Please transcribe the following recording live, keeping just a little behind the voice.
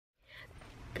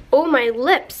Oh, my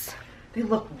lips. They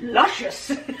look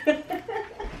luscious. I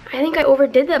think I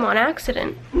overdid them on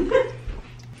accident.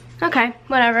 Okay,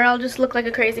 whatever. I'll just look like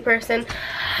a crazy person.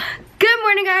 Good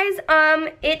morning, guys.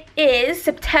 It is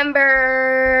September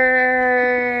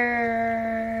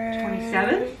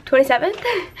 27th.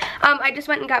 I just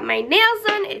went and got my nails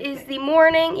done. It is the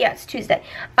morning. Yeah, it's Tuesday.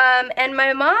 And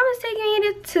my mom is taking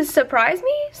me to surprise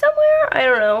me somewhere. I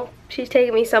don't know. She's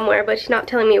taking me somewhere, but she's not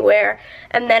telling me where.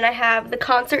 And then I have the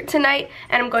concert tonight,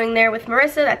 and I'm going there with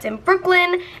Marissa. That's in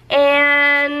Brooklyn.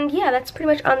 And yeah, that's pretty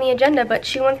much on the agenda, but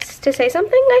she wants to say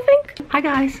something, I think. Hi,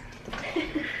 guys.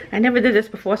 I never did this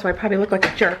before, so I probably look like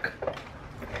a jerk.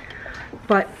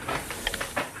 But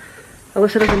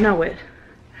Alyssa doesn't know it.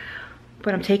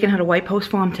 But I'm taking her to White Post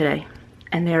Farm today,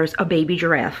 and there's a baby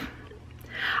giraffe.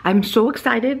 I'm so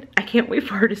excited. I can't wait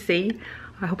for her to see.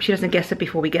 I hope she doesn't guess it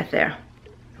before we get there.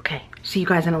 Okay, see you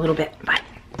guys in a little bit. Bye.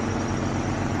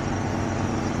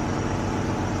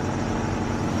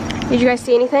 Did you guys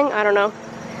see anything? I don't know.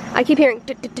 I keep hearing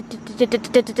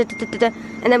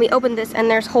and then we opened this and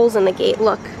there's holes in the gate.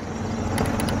 Look.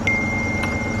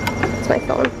 It's my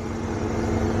phone.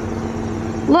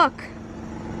 Look.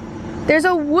 There's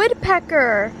a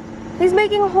woodpecker. He's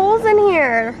making holes in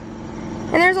here.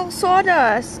 And there's all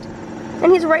sawdust.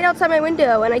 And he's right outside my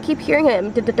window and I keep hearing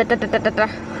him.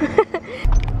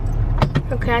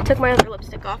 Okay, I took my other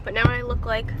lipstick off, but now I look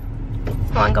like,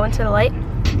 hold on, go into the light.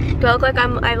 Do I look like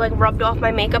I like rubbed off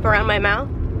my makeup around my mouth?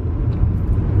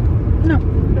 No.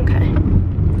 Okay.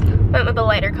 Went with the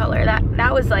lighter color.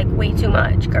 That was like way too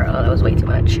much, girl. That was way too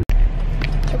much.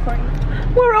 Recording.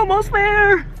 We're almost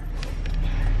there.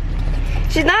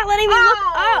 She's not letting me look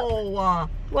up.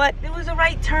 What? There was a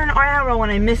right turn or arrow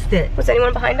and I missed it. Was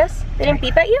anyone behind us? They didn't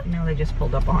beep at you? No, they just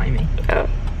pulled up behind me. Oh.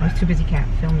 I was too busy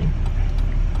filming.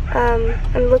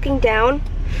 I'm looking down.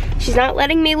 She's not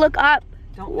letting me look up.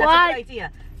 Don't, that's a good idea.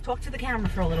 Talk to the camera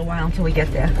for a little while until we get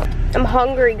there. I'm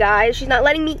hungry, guys. She's not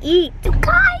letting me eat.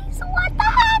 Guys, what the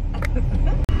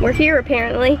heck? We're here,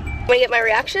 apparently. Want to get my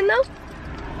reaction, though?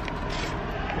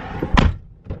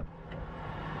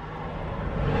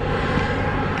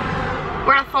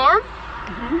 We're at a farm?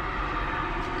 Mm-hmm.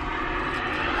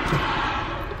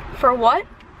 For what?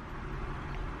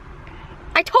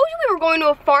 I told you we were going to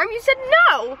a farm. You said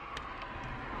no.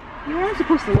 You weren't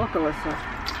supposed to look, Alyssa.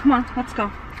 Come on, let's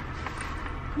go.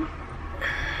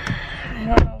 I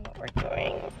don't know what we're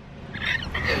doing.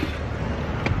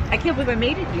 I can't believe I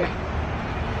made it here.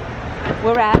 Look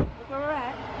where we're at.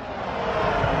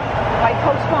 White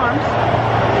Post Farms.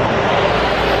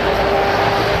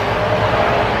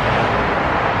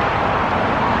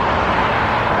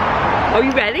 Are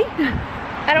you ready?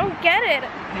 I don't get it.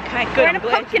 Okay, good. We're in a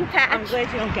pumpkin patch. I'm glad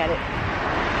you don't get it.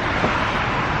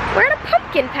 We're in a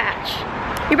pumpkin patch.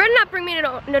 You better not bring me to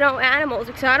no animals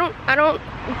because I don't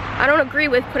agree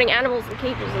with putting animals in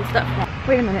cages and stuff.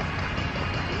 Wait a minute.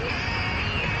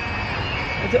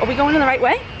 Are we going in the right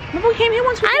way? Remember we came here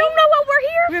once with Zane? I don't know what we're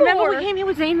here for. Remember we came here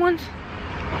with Zane once?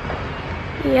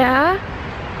 Yeah.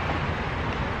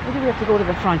 Maybe we have to go to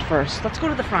the front first. Let's go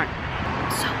to the front.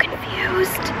 I'm so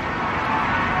confused.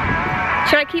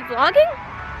 Should I keep vlogging?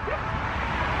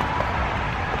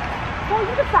 Well,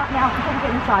 you can stop now before we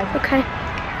get inside. Okay.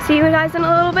 See you guys in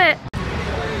a little bit.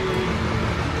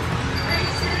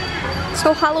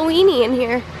 So Halloween-y in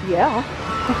here. Yeah.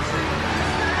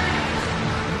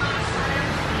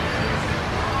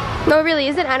 No, really,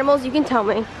 is it animals? You can tell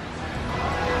me.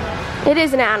 It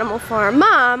is an animal farm.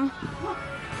 Mom!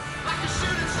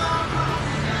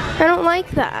 I don't like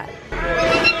that.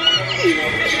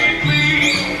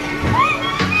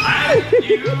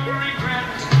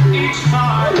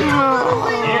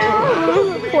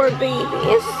 Oh, poor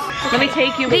babies. Let me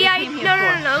take you.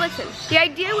 No, listen. The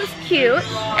idea was cute,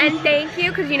 and thank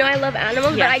you, because you know I love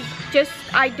animals, yes. But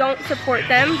I don't support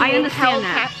them. I understand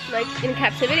that. Like in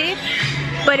captivity.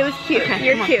 But it was cute. Okay,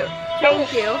 You're cute.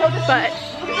 Thank you. But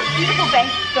beautiful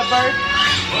bank, the bird.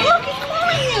 Look, he's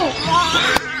calling you.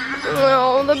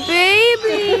 Oh, the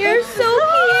baby. You're so cute.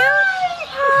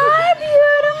 Hi,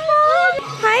 beautiful.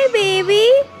 Hi, baby.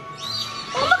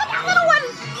 Oh, look at that little one.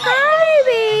 Hi,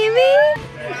 baby.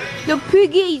 The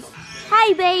piggies.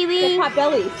 Hi, baby. The pot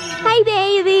bellies. Hi,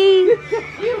 baby.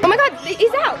 Oh my God,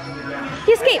 he's out.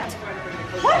 He escaped.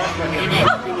 What?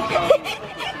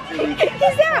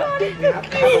 He's out. He's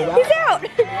out.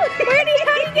 How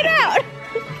did he get out?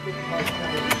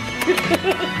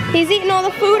 He's eating all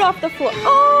the food off the floor.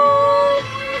 Oh.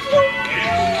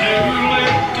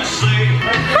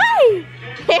 Hi.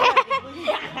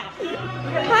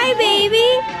 Hi, baby.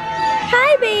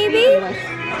 Hi, baby.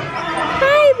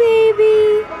 Hi,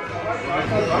 baby.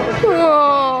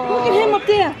 Oh. Look at him up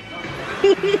there.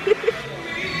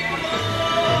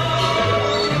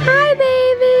 Hi,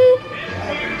 baby.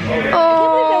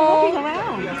 Oh,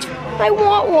 I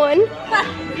want one.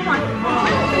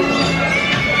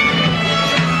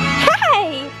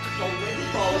 Hi.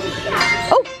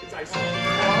 Oh.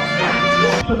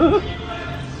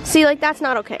 See, like, that's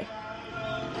not okay.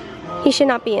 He should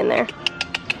not be in there.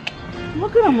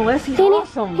 Look at him, Melissa. He's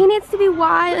awesome. He needs to be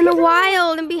wild in the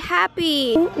wild and be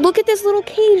happy. Look at this little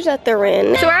cage that they're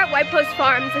in. So we're at White Post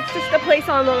Farms. It's just a place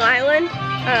on Long Island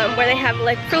where they have,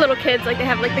 like, for little kids, like they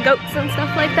have like the goats and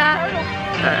stuff like that.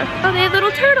 Oh, they have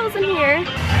little turtles in here.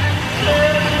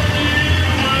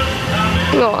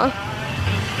 Aw.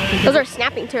 Those are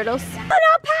snapping turtles. An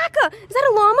alpaca! Is that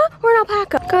a llama or an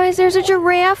alpaca? Guys, there's a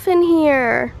giraffe in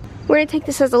here. We're gonna take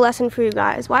this as a lesson for you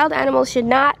guys. Wild animals should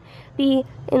not be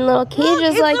in little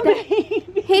cages like that.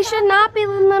 He should not be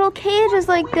in little cages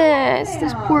like this.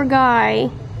 This poor guy.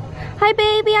 Hi,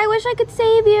 baby. I wish I could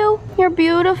save you. You're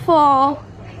beautiful.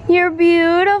 You're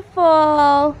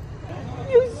beautiful.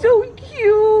 You're so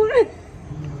cute.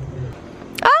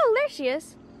 Oh, there she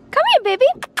is. Come here, baby.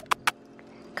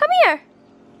 Come here.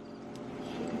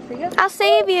 I'll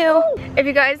save you. If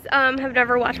you guys have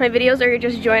never watched my videos or you're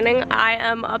just joining, I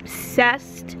am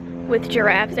obsessed with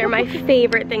giraffes. They're my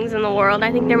favorite things in the world.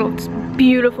 I think they're most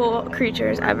beautiful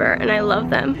creatures ever, and I love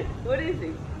them. What is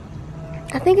he?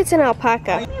 I think it's an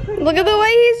alpaca. Look at the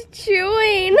way he's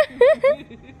chewing.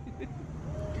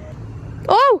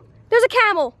 Oh, there's a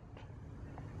camel.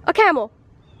 A camel.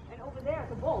 And over there,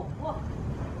 the bull. Look.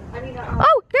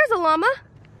 Oh, there's a llama.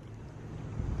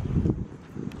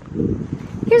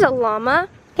 Here's a llama.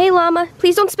 Hey, llama,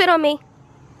 please don't spit on me.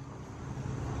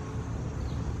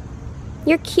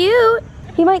 You're cute.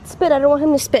 He might spit. I don't want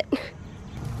him to spit.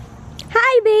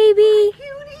 Hi, baby.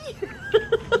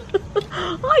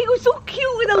 Oh, you're so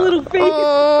cute with a little face.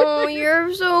 Oh,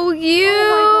 you're so cute.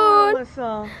 Oh my God,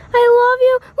 Alyssa. I love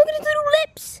you. Look at his little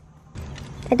lips.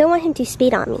 I don't want him to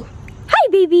spit on me. Hi,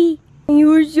 baby.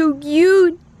 You are so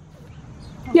cute.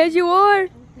 Yes, you are. I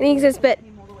think he's gonna spit.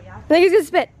 I think he's gonna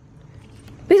spit.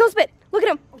 Please don't spit. Look at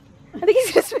him. I think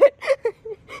he's gonna spit.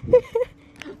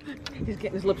 He's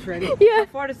getting his lips ready. Yeah. How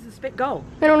far does the spit go?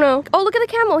 I don't know. Oh, look at the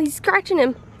camel. He's scratching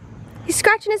him. He's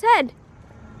scratching his head.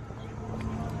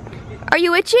 Are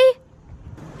you itchy?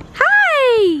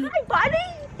 Hi. Hi, buddy.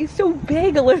 He's so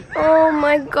big, Alyssa. Oh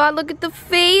my God, look at the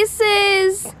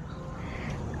faces.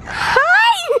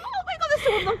 Hi. Oh my God, there's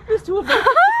two of them. There's two of them.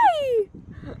 Hi.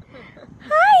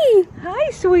 Hi.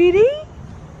 Hi, sweetie.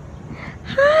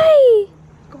 Hi.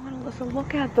 Go on, Alyssa,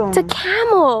 look at them. It's a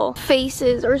camel.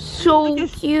 Faces are so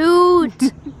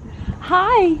cute.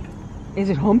 Hi. Is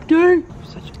it hump day?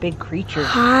 Such big creatures.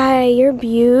 Hi, you're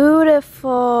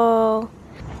beautiful.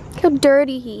 Look how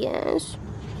dirty he is.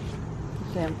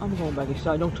 Sam, I'm going back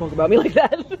inside. Don't talk about me like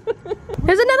that.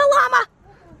 There's another llama.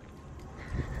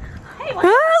 Hey, look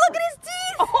at his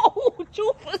teeth. Oh,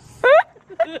 Jufus.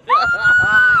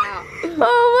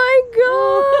 Oh my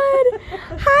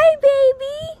God. Hi,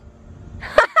 baby.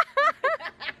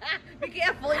 Be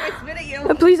careful, he might spit at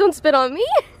you. Please don't spit on me.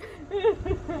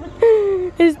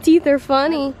 His teeth are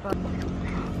funny.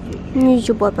 Here's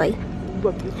your boy.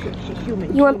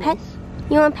 You want pet?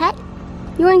 You want pet?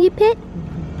 You want to get pet?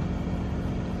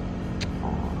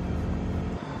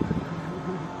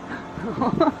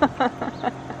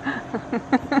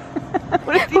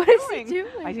 What is he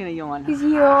doing? He's gonna yawn. He's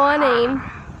yawning.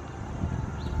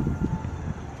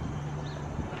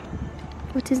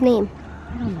 What's his name?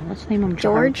 I don't know. Let's name him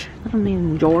George. Let him name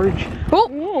him George.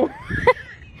 Oh!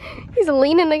 He's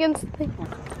leaning against the thing.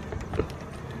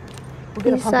 We'll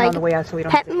get a pump on the way out so we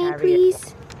don't have pet to me, carry please.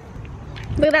 it.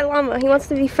 Look at that llama. He wants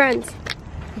to be friends.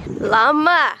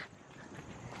 Llama!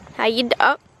 How you do?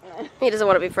 Oh, he doesn't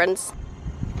want to be friends.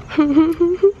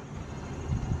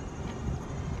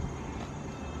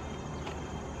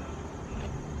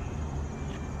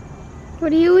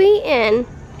 What are you eating?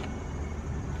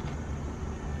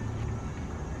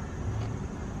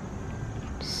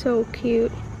 So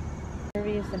cute.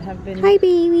 Hi,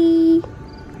 baby.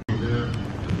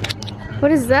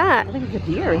 What is that? I think it's a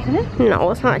deer, isn't it? No,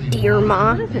 it's not a deer,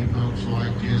 Ma. What is it?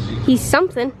 He's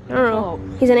something. I don't know.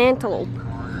 He's an antelope.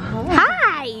 Oh.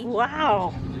 Hi!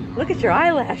 Wow. Look at your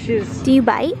eyelashes. Do you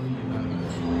bite?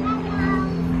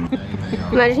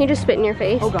 Imagine he just spit in your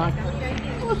face. Oh God.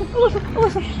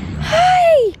 Alyssa.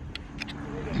 Hi!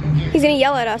 He's gonna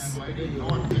yell at us.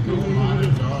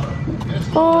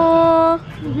 Oh,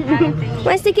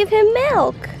 wants to give him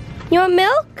milk. You want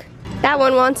milk? That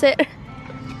one wants it.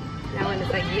 That one is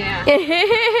like, yeah.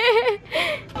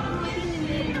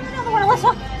 Another one,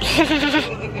 Alyssa.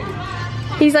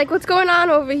 He's like, what's going on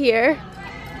over here?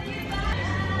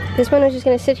 This one was just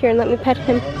gonna sit here and let me pet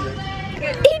him.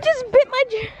 He just bit my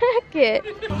jacket.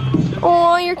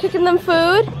 Oh, you're kicking them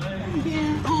food?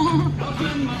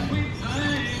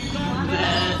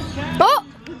 Oh!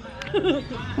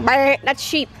 That's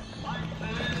sheep.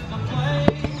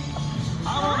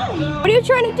 What are you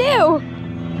trying to do?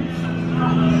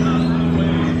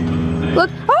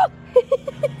 Look. Oh!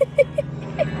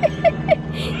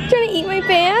 Trying to eat my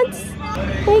pants?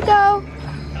 There you go.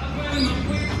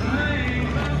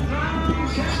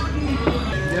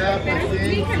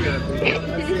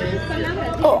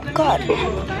 Oh God.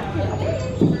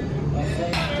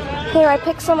 Here, I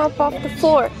picked some up off the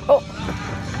floor. Oh.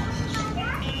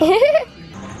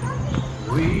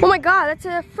 Oh my God, that's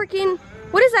a freaking,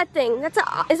 what is that thing? That's a,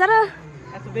 is that a?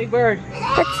 That's a big bird.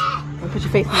 That's, Put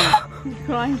your face in it. He's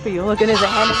crying for you. Look at his head.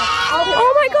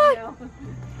 Oh my God.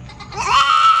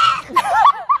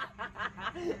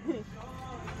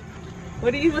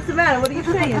 What's the matter? What are you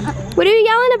saying? What are you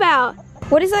yelling about?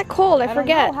 What is that called? I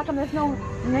forget. Don't know. How come there's no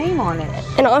name on it?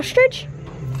 An ostrich?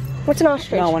 What's an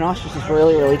ostrich? No, an ostrich is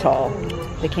really, really tall.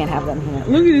 They can't have them here.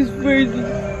 Look at this bird.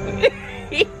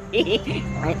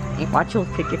 Watch, he'll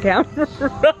kick your camera.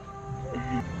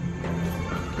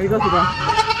 Here you go, Sudan.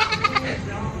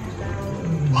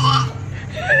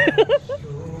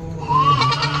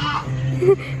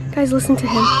 Guys, listen to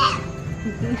him.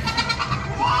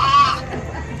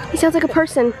 He sounds like a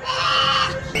person.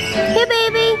 Hey,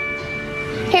 baby.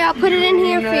 Here, I'll put it in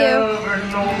here for you.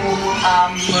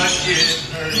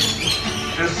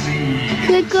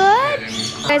 Good, good?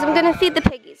 Guys, I'm gonna feed the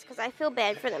piggies because I feel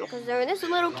bad for them because they're in this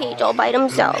little cage all by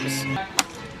themselves.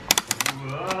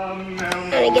 I'm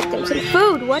gonna get them some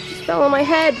food. What just fell on my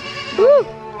head? Woo.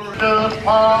 Don't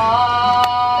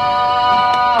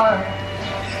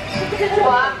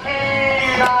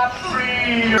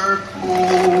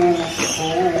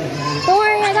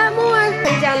worry, I got more.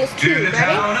 Put it down this tube,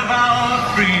 ready?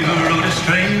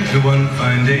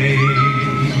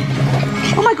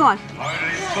 Oh my God. I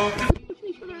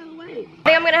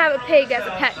think I'm gonna have a pig as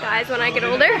a pet, guys, when I get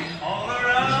older.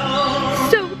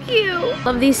 So cute.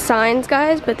 Love these signs,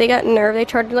 guys, but they got nerve. They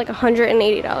charged me like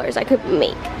 $180. I could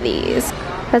make these.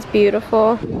 That's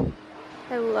beautiful.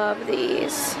 I love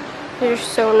these. They're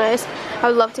so nice. I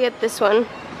would love to get this one.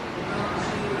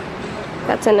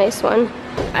 That's a nice one.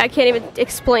 I can't even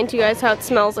explain to you guys how it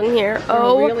smells in here.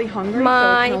 Oh, I'm really hungry,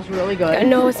 my. So it smells really good.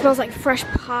 No, it smells like fresh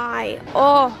pie.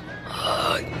 Oh,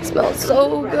 it smells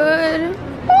so good.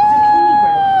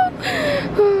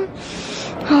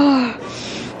 Oh,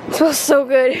 it smells so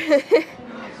good.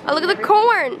 Oh, look at the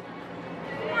corn.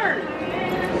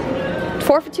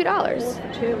 4 for $2.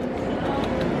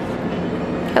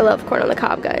 I love corn on the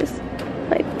cob, guys.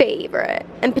 My favorite.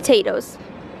 And potatoes.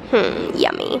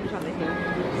 Yummy.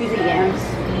 These are yams.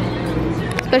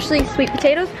 Especially sweet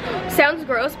potatoes. Sounds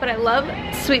gross, but I love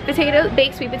sweet potatoes,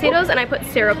 baked sweet potatoes, and I put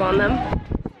syrup on them.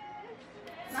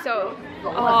 So,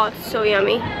 oh, so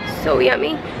yummy. So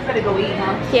yummy. Gotta go eat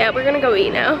now. Yeah, we're gonna go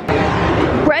eat now.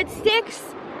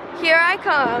 Breadsticks, here I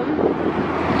come.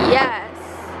 Yes.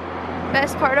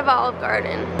 Best part of Olive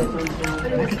Garden. I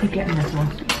could keep getting this one.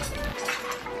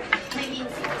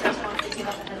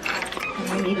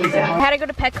 I had to go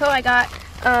to Petco. I got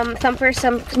Thumper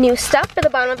some new stuff for the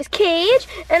bottom of his cage,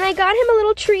 and I got him a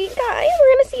little treat, guys.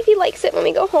 We're gonna see if he likes it when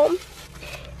we go home.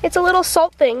 It's a little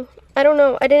salt thing. I don't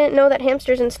know. I didn't know that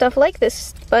hamsters and stuff like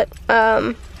this, but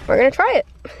we're gonna try it.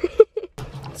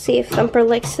 See if Thumper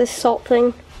likes this salt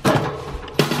thing.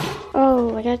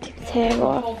 Oh, I gotta take the tag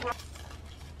off.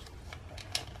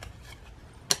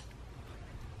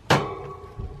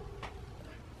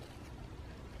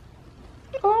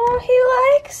 Oh, he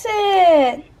likes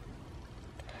it.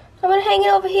 I'm gonna hang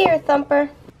it over here, Thumper.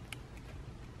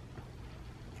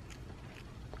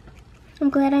 I'm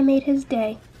glad I made his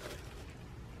day.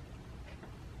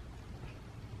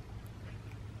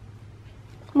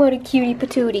 What a cutie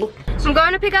patootie. I'm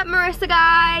going to pick up Marissa,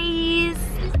 guys.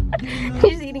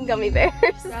 She's eating gummy bears.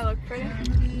 Do I look pretty?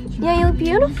 Yeah, you look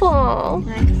beautiful.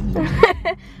 Nice.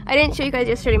 I didn't show you guys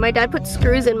yesterday. My dad put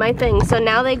screws in my thing, so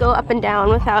now they go up and down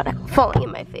without falling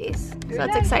in my face. So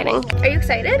that's exciting. Are you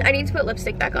excited? I need to put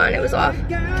lipstick back on. It was off.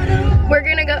 We're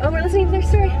gonna go. Oh, we're listening to their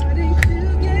story.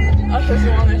 I'll show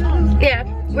you on their song. Yeah,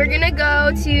 we're gonna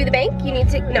go to the bank. You need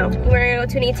to, no, we're gonna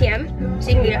go to an ATM so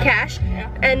you can get cash.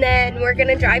 And then we're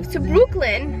gonna drive to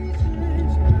Brooklyn.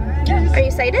 Are you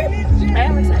excited? I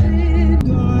am excited.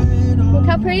 Look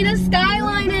how pretty the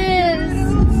skyline is.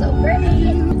 It's so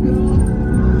pretty.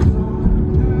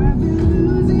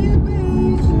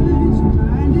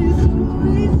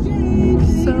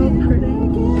 So pretty.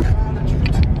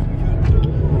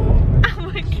 Oh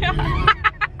my god.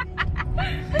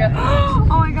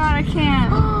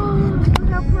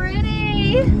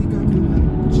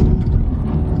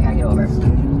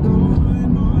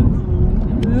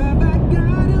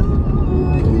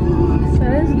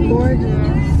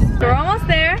 gorgeous. We're almost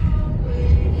there.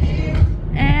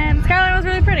 And the skyline was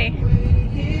really pretty.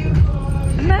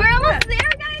 We're almost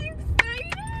there, guys.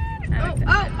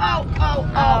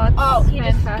 Oh, he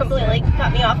just completely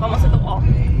cut me off almost at the wall.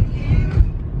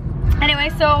 Anyway,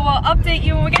 so we'll update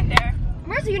you when we get there.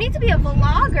 Marissa, you need to be a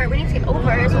vlogger. We need to get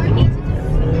over is what we need to do.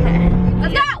 Okay.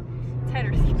 Let's go!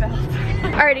 Tighter seatbelt.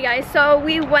 Alrighty guys, so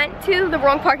we went to the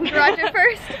wrong parking garage at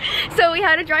first. So we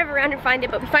had to drive around and find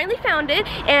it, but we finally found it.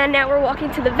 And now we're walking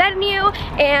to the venue.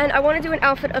 And I want to do an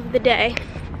outfit of the day.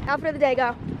 Outfit of the day,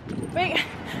 go. Wait.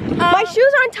 My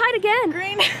shoes are untied again.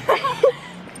 Green.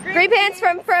 Green pants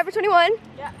from Forever 21.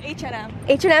 Yeah, H&M.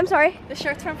 H&M, sorry. The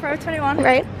shirt's from Forever 21.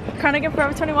 Right. Cardigan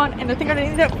Forever 21, and the thing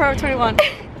underneath it Forever 21.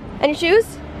 And your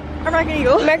shoes? American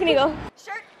Eagle. American Eagle.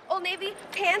 Shirt, Old Navy,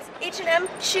 pants, H&M,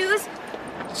 shoes,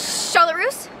 Charlotte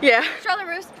Russe. Yeah. Charlotte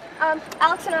Russe.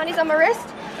 Alex Anani's on my wrist,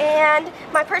 and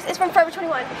my purse is from Forever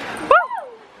 21. Woo!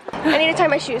 I need to tie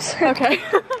my shoes. Okay.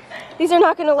 These are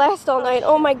not gonna last all night.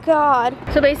 Oh my god.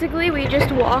 So basically, we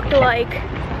just walked like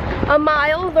a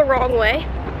mile the wrong way.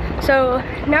 So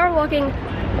now we're walking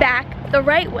back the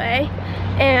right way,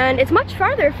 and it's much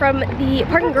farther from the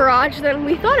parking garage than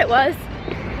we thought it was.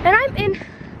 And I'm in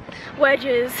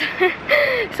wedges.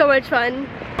 So much fun.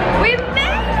 We made it!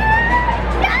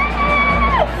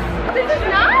 Yes! This is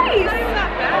nice! It's not even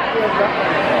that bad.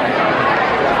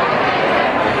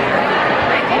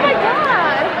 Oh my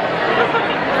god!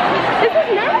 This is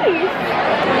nice!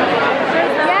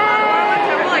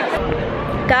 Yay!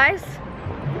 Guys,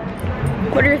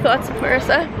 what are your thoughts,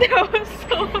 Marissa? That was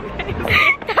so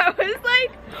amazing. That was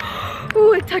like,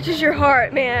 ooh, it touches your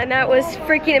heart, man. That was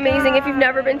freaking amazing. If you've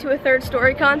never been to a Third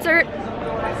Story concert,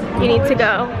 you need to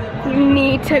go. You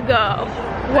need to go.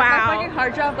 Wow. I fucking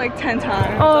hard drop like 10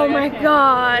 times. Oh my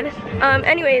god.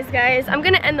 Anyways, guys, I'm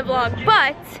gonna end the vlog,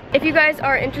 but if you guys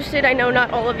are interested, I know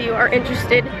not all of you are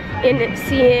interested in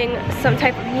seeing some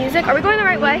type of music. Are we going the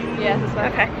right way? Yeah, that's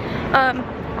fine. Okay.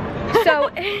 So,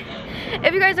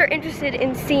 if you guys are interested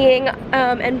in seeing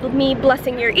and me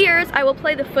blessing your ears, I will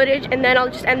play the footage and then I'll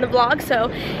just end the vlog. So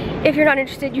if you're not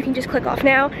interested, you can just click off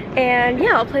now. And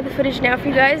yeah, I'll play the footage now for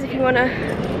you guys if you wanna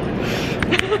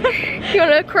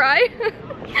cry.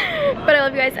 But I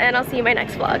love you guys, and I'll see you in my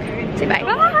next vlog. Say bye.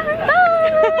 Bye.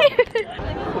 Bye.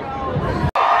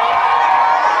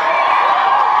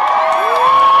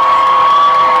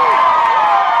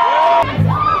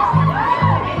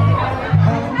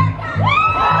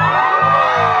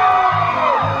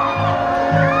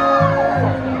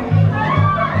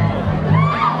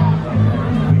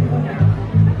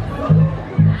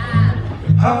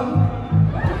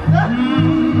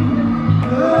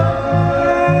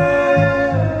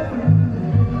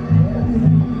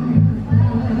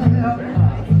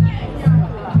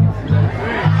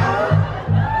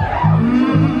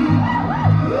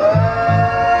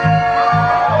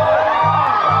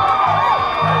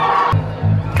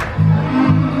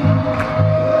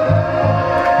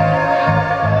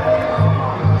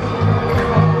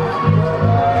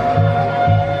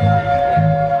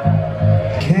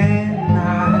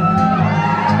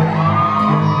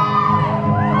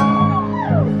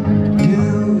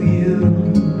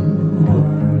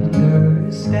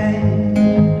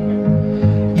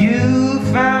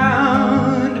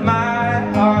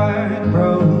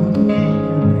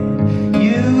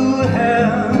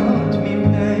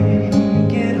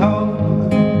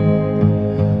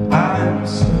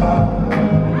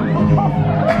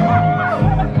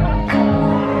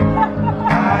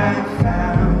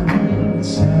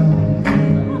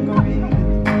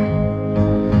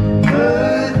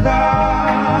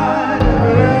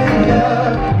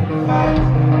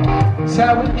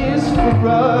 How it is for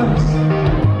us,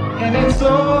 and it's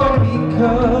all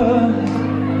because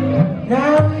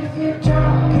now if you're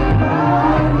talking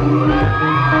about me,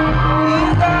 you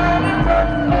gotta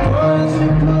run the words you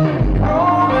put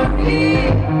on me.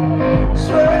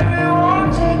 Swear it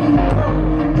won't take you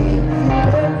long if you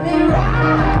let me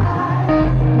ride.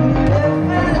 We live a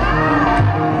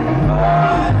life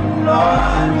on and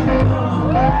on and on.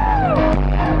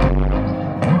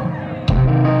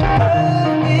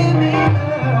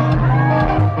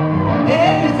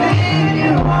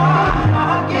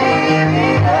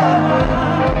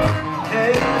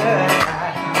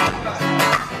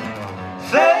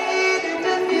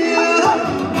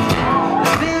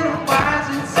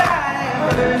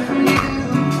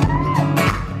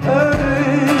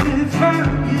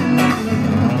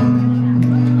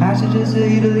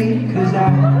 Cause I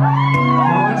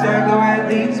know exactly where it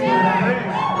leads, but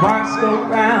I watch go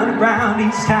round and round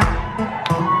each time.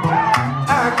 I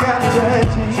gotta let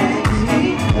you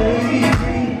be,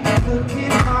 baby. Look in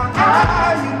my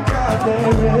eye, you got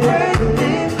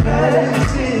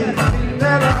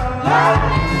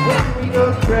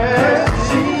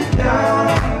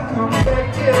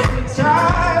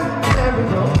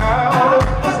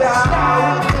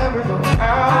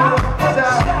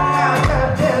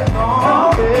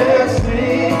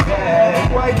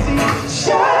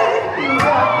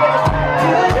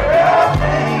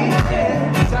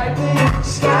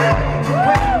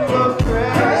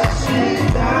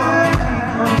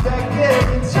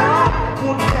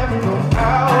never go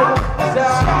out of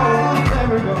style,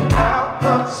 never go out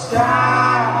of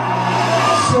style.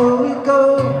 So we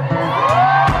go.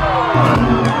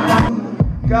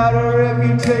 Got a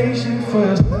reputation for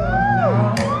yourself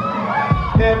now.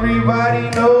 Everybody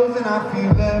knows and I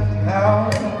feel left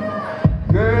out.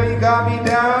 Girl, you got me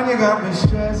down, you got me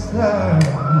stressed out.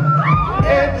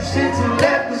 Ever since I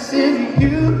left the city,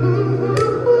 you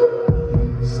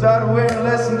started wearing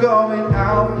less and going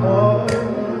out more.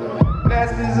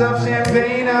 Glasses of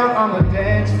champagne out on the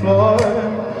dance floor,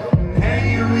 and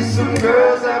hanging with some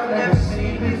girls I've never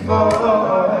seen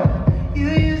before. You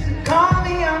used to call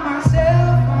me on my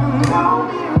cell phone, call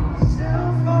me on my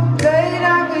cell phone, late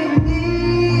night when you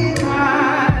need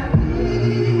my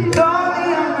need. Call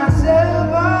me on my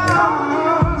cell phone,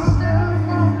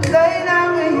 late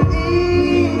night when you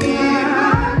need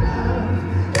my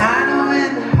love. I know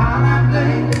when the hotline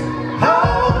bling,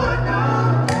 oh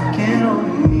no, can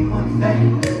only mean one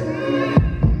thing.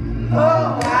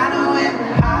 Oh, I know when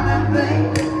the hotline bling,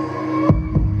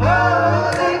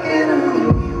 oh, they can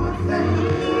only mean one thing.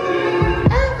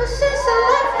 Ever since I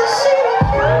left the city,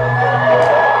 you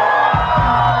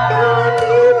and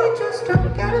me, we just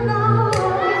don't get along.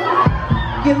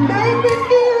 You make me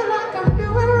feel like I'm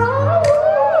doing wrong.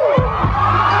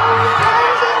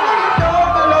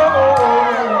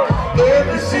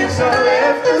 Ever since I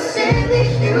left the city,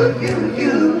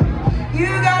 you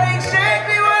got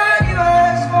exactly what you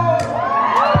asked for.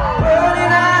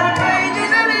 Running out of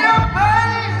pages and your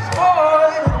body's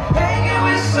spoiled. Hanging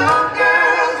with some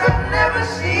girls I've never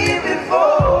seen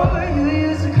before. You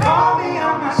used to call me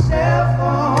on my cell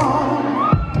phone.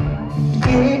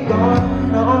 Keep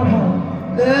going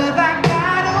on. Love, I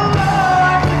gotta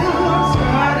warn you. I'm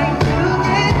starting to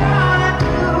get on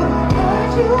you. What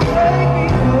you make me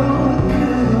go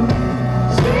through.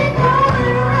 Keep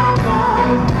going around.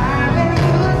 I've been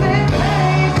losing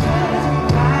patience.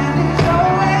 Mine is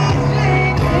always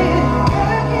changing.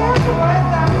 Never cares what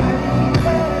I'm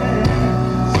breathing.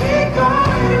 Keep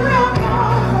going around.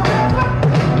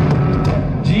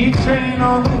 G-train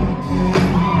on the weekend,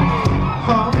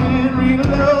 humming real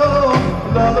low.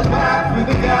 Lullaby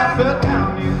for the guy fell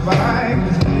down his bike.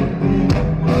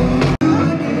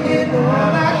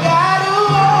 Well, I gotta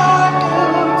warn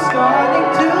you, I'm starting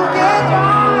to get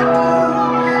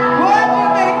on you. What you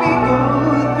make me go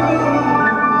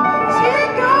through. Keep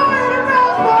going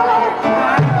around, boy.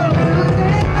 I'm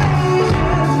losing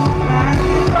patience. Mine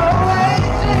is always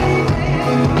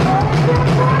changing.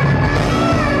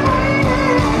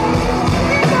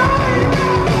 Keep going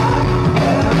around.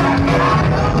 Well, I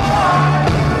gotta warn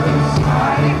you, I'm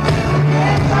starting to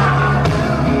get on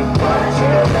you. What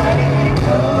you make me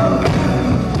go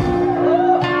through.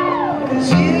 'Cause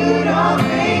you don't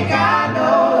think I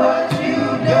know what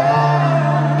you've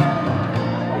done.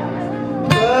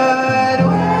 But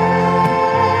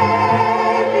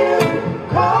when you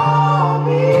call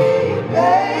me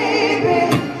baby,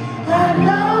 I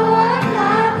know I'm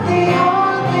not the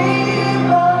only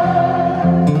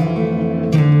one.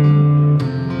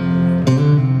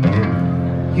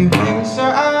 You think so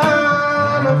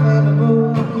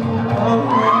unavailable.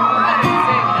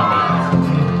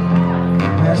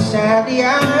 Sadly,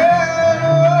 I'm